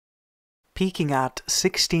Peaking at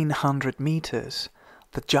 1600 meters,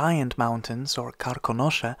 the giant mountains, or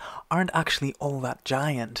Karkonosze, aren't actually all that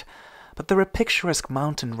giant, but they're a picturesque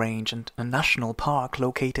mountain range and a national park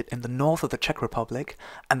located in the north of the Czech Republic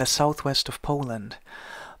and the southwest of Poland.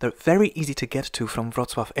 They're very easy to get to from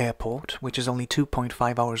Wrocław Airport, which is only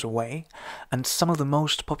 2.5 hours away, and some of the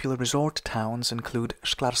most popular resort towns include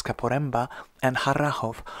Szklarska Poręba and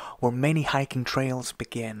Harrachów, where many hiking trails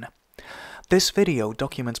begin. This video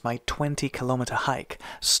documents my 20-kilometer hike,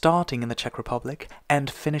 starting in the Czech Republic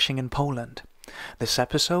and finishing in Poland. This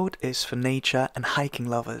episode is for nature and hiking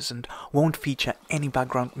lovers and won't feature any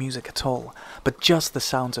background music at all, but just the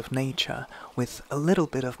sounds of nature, with a little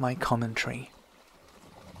bit of my commentary.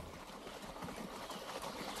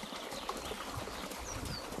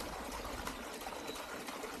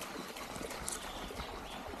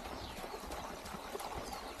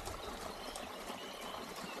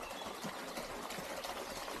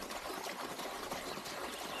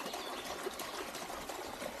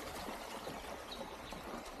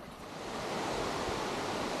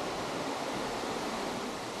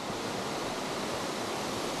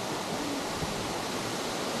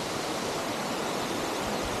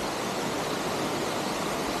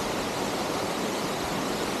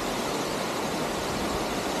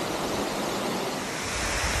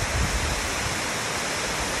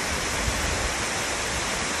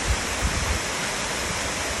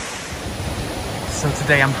 So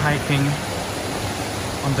today I'm hiking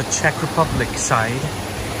on the Czech Republic side.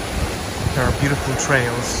 There are beautiful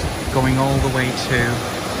trails going all the way to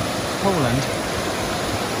Poland,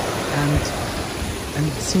 and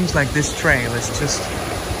it seems like this trail is just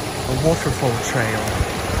a waterfall trail.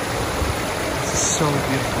 This is so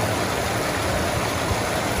beautiful.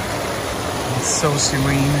 It's so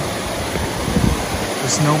serene.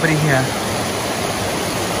 There's nobody here.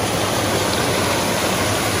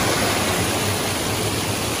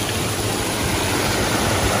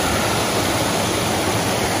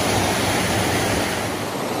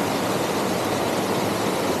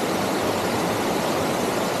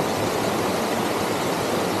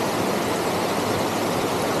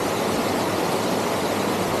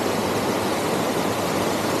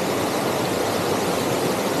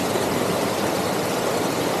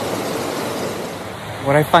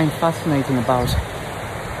 What I find fascinating about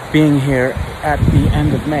being here at the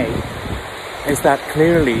end of May is that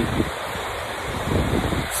clearly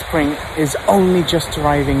spring is only just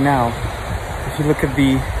arriving now. If you look at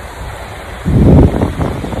the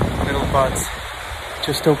little buds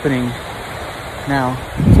just opening now,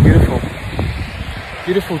 it's beautiful.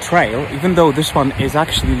 Beautiful trail, even though this one is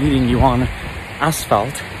actually leading you on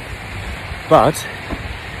asphalt, but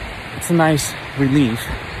it's a nice relief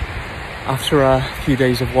after a few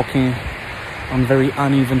days of walking on very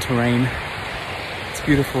uneven terrain. It's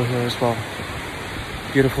beautiful here as well.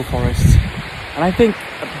 Beautiful forests. And I think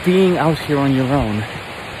being out here on your own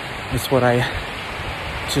is what I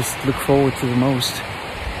just look forward to the most.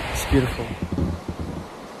 It's beautiful.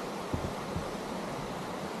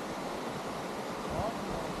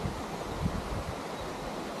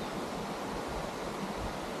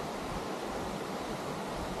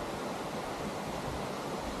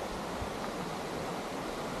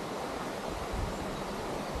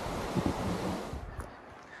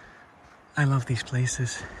 I love these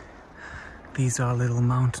places. These are little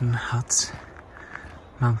mountain huts,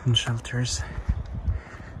 mountain shelters,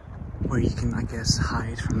 where you can, I guess,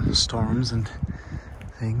 hide from storms and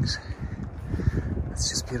things. It's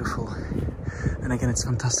just beautiful. And again, it's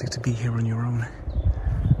fantastic to be here on your own.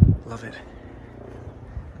 Love it.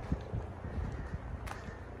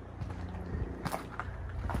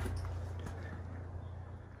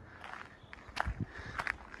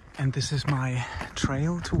 And this is my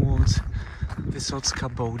trail towards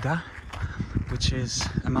Wysocka Boda, which is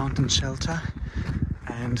a mountain shelter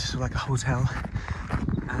and sort of like a hotel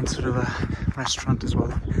and sort of a restaurant as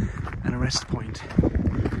well, and a rest point.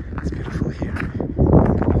 It's beautiful here.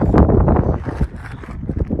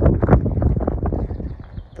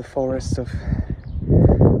 The forests of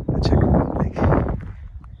the Czech Republic.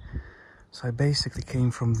 So I basically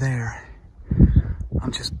came from there.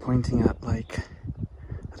 I'm just pointing at, like,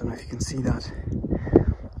 I don't know if you can see that,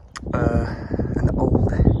 an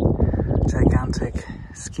old gigantic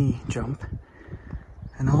ski jump,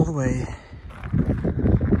 and all the way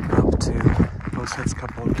up to Wysocka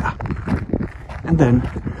Boda, and then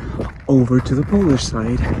over to the Polish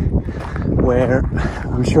side, where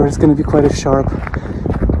I'm sure it's going to be quite a sharp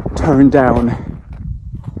turn down.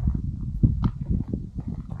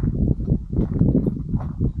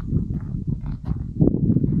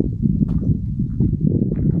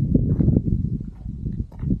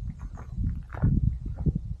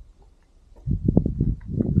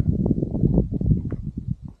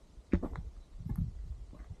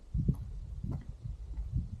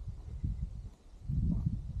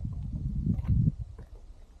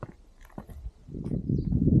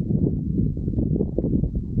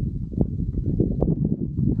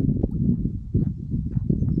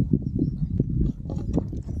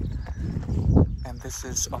 this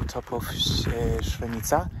is on top of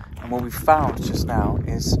Szrenica, and what we found just now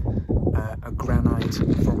is a granite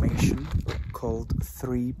formation called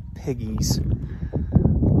Three Piggies.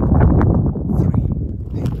 Three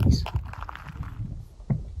Piggies.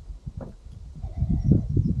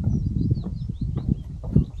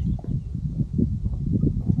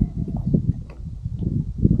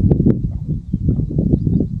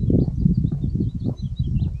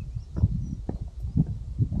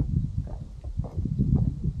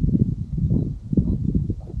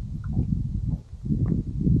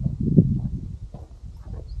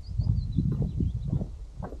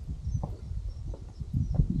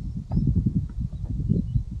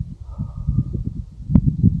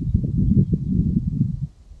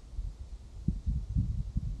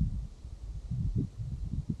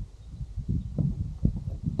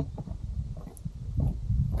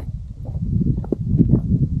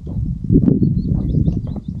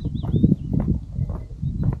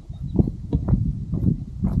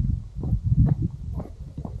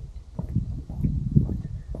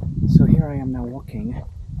 So here I am now walking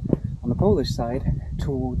on the Polish side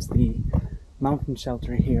towards the mountain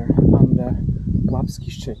shelter here on the Łapski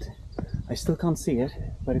Szczyt. I still can't see it,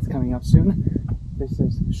 but it's coming up soon. This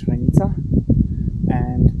is Szrenica,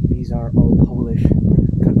 and these are all Polish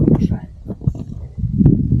Karkonosze.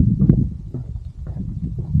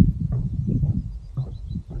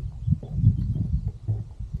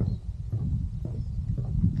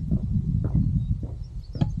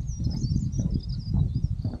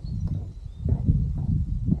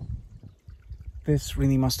 This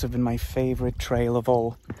really must have been my favorite trail of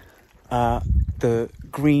all. The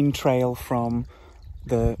green trail from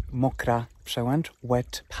the Mokra Przełęcz,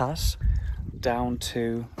 wet pass, down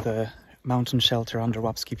to the mountain shelter under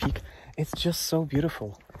Łapski Peak. It's just so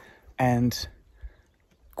beautiful and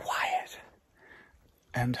quiet.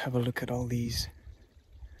 And have a look at all these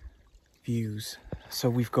views. So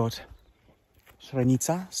we've got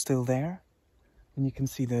Szrenica still there, and you can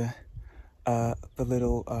see the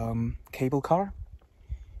little cable car.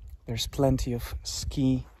 There's plenty of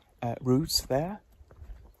ski routes there,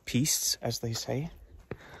 pistes as they say.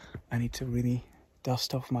 I need to really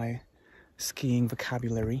dust off my skiing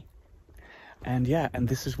vocabulary. And yeah, and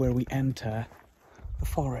this is where we enter the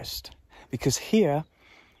forest, because here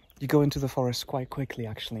you go into the forest quite quickly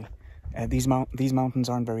actually. These mountains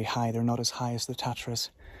aren't very high, they're not as high as the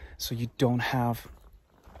Tatras, so you don't have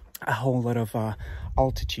a whole lot of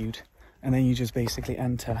altitude, and then you just basically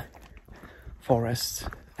enter forests,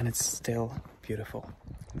 and it's still beautiful.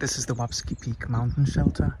 This is the Łapski Peak mountain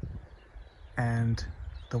shelter and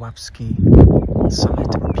the Łapski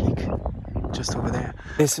summit or peak just over there.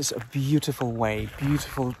 This is a beautiful way,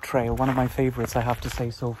 beautiful trail, one of my favorites I have to say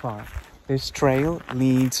so far. This trail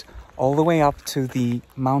leads all the way up to the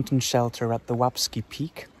mountain shelter at the Łapski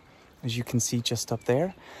Peak, as you can see just up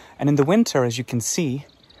there. And in the winter, as you can see,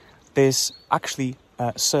 this actually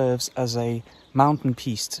serves as a mountain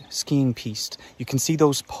piste, skiing piste. You can see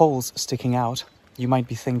those poles sticking out. You might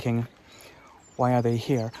be thinking, why are they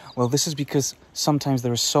here? Well, this is because sometimes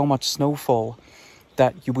there is so much snowfall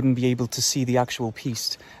that you wouldn't be able to see the actual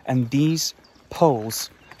piste. And these poles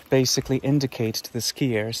basically indicate to the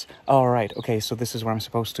skiers, all right, okay, so this is where I'm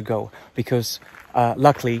supposed to go. Because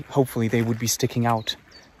luckily, hopefully, they would be sticking out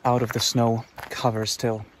of the snow cover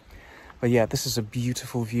still. But yeah, this is a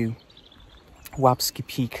beautiful view. Łapski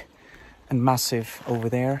Peak, and massive over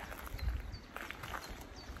there.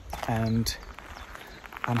 And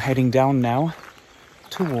I'm heading down now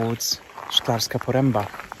towards Szklarska Poręba.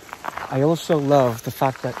 I also love the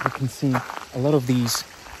fact that you can see a lot of these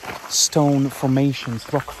stone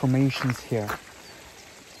formations, rock formations here,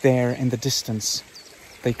 there in the distance.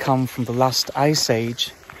 They come from the last ice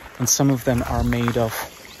age, and some of them are made of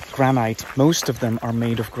granite. Most of them are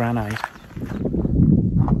made of granite.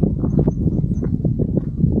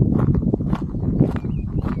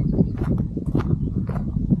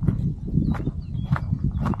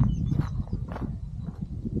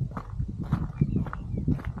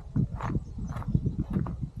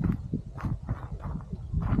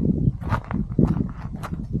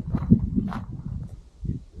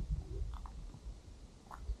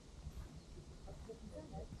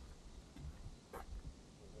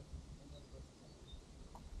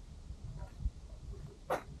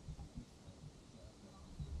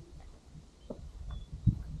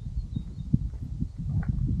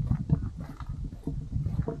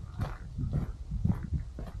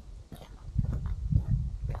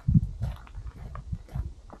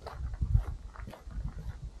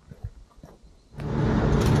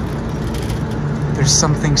 There's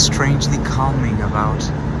something strangely calming about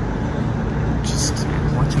just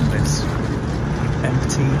watching this.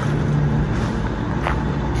 empty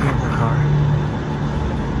cable car.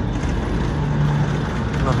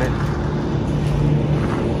 Love it.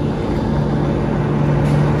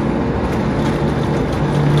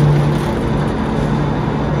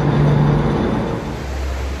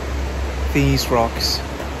 These rocks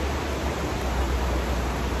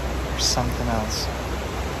are something else.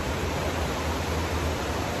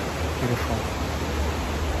 Beautiful.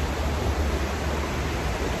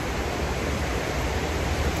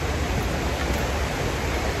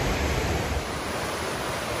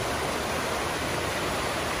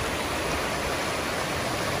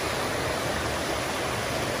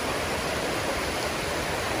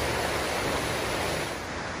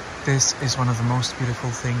 This is one of the most beautiful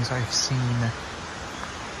things I've seen.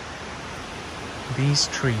 These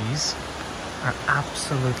trees are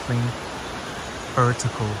absolutely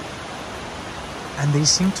vertical, and they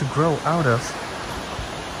seem to grow out of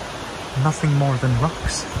nothing more than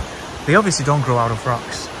rocks. They obviously don't grow out of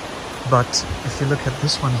rocks, but if you look at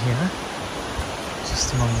this one here,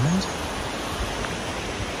 just a moment.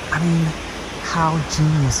 I mean, how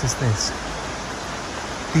genius is this?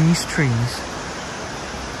 These trees,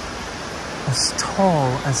 as tall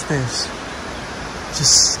as this,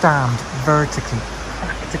 just stand vertically,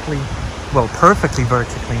 practically, well, perfectly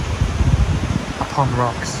vertically upon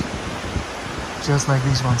rocks, just like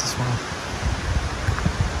these ones as well.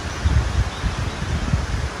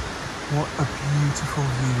 What a beautiful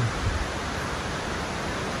view.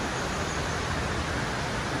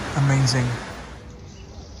 Amazing.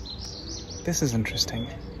 This is interesting.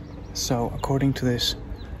 So, according to this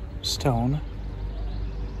stone,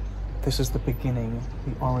 this is the beginning,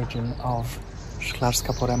 the origin of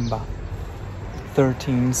Szklarska Poręba,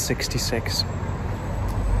 1366.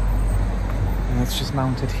 And it's just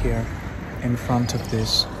mounted here in front of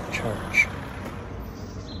this church.